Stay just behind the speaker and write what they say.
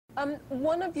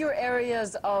One of your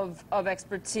areas of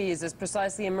expertise is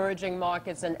precisely emerging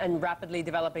markets and rapidly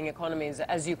developing economies,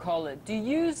 as you call it. Do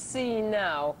you see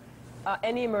now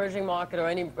any emerging market or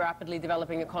any rapidly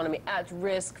developing economy at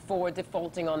risk for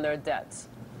defaulting on their debts?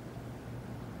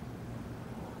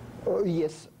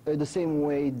 Yes, the same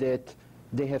way that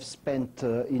they have spent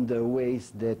in the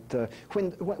ways that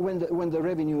when the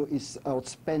revenue is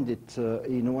outspended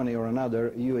in one way or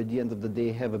another, you at the end of the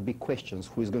day have a big questions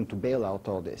who is going to bail out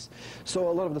all this. So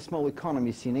a lot of the small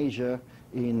economies in Asia,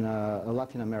 in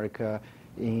Latin America,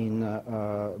 in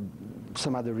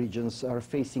some other regions are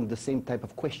facing the same type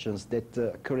of questions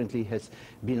that currently has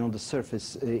been on the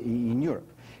surface in Europe.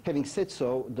 Having said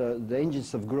so, the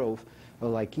engines of growth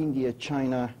like India,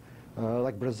 China,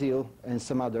 like Brazil and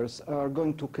some others are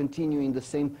going to continue in the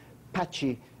same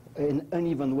patchy and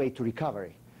uneven way to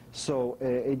recovery. So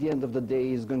at the end of the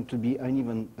day is going to be an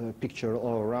uneven picture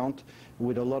all around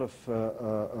with a lot of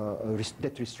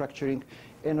debt restructuring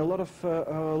and a lot of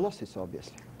losses,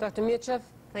 obviously. Dr. Mirtchev,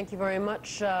 thank you very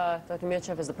much. Dr.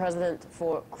 Mirtchev is the president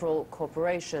for Kroll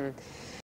Corporation.